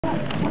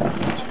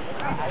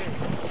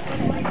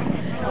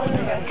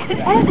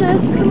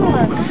come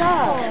on,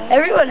 stop.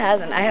 Everyone has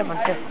one. I have one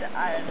too.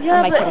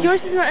 Yeah, but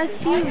yours is not as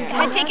huge.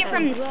 I take it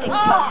from the stick.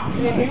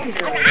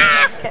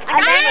 I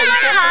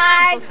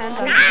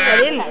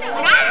didn't.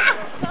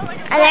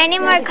 Are there any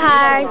more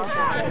cards?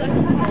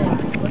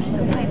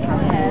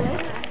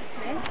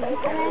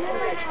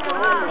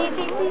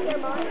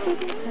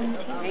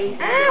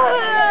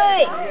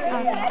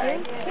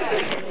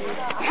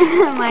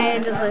 My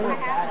hand just like,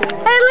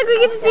 hey, look, we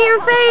get to see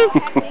your face.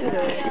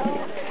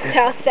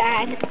 So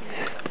sad.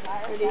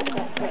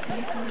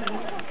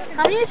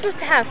 How many are you supposed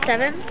to have?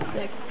 7?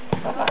 6.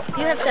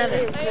 You have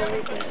 7.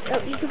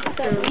 Oh, you can put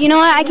 7. You know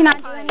what? I cannot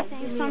do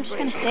anything, so I'm just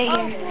gonna stay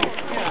here.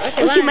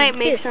 You might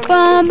make some.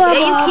 Yeah,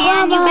 you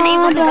can. You've been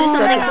able to do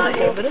something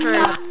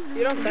else.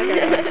 You don't suck at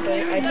it.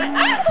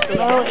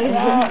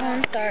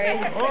 I'm sorry.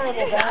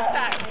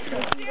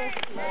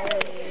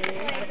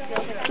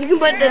 You can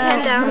put the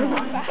 10 down.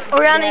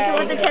 Oriana, you can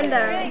put the 10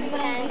 down.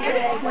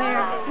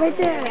 Where? Right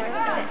there.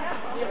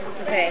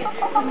 Okay.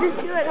 Just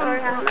do it,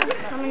 Oriana.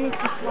 How many to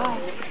fly?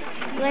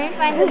 Let me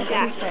find the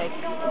jack.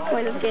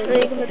 Point of game.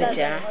 Then you can put that.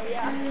 Jack.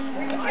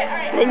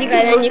 Then you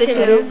can move this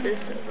over.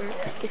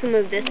 You can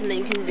move this and then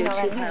you can do 2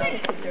 piles.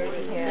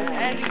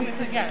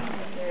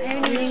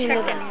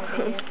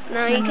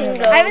 No, you can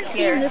go. I haven't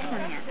here. seen this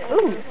one yet.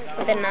 Ooh,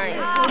 with a 9.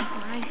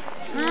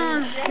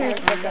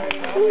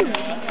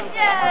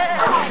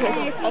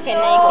 Okay,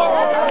 now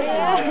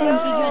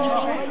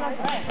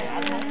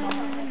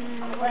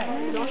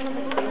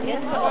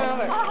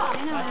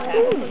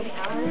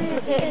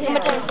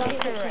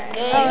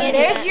you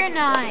There's your 9.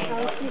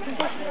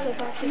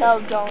 No,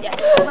 don't.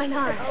 Why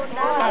not?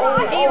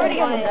 You already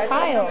have a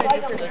pile.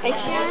 I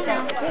can't.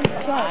 Good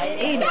job,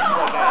 Aidan.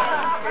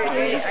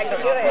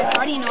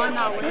 How do you know I'm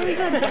not winning?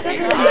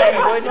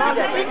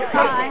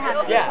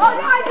 Yeah.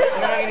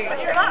 And then I'm going to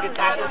get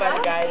tackled by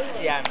the guys.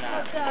 Yeah, I'm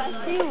not.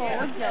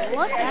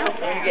 What? I'm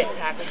going to get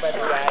tackled by the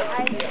guys.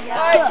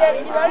 Alright,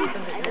 Jenny, you ready?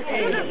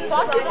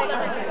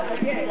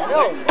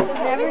 No.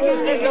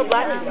 There's no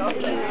black.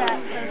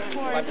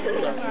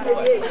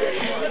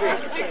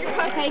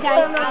 Okay,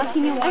 guys,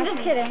 can you I'm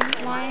just kidding.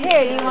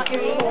 Here, do you want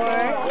your 4?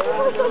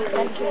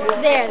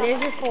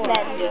 There's your 4.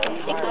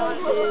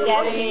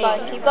 Yeah, keep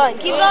going, keep going,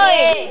 keep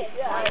going.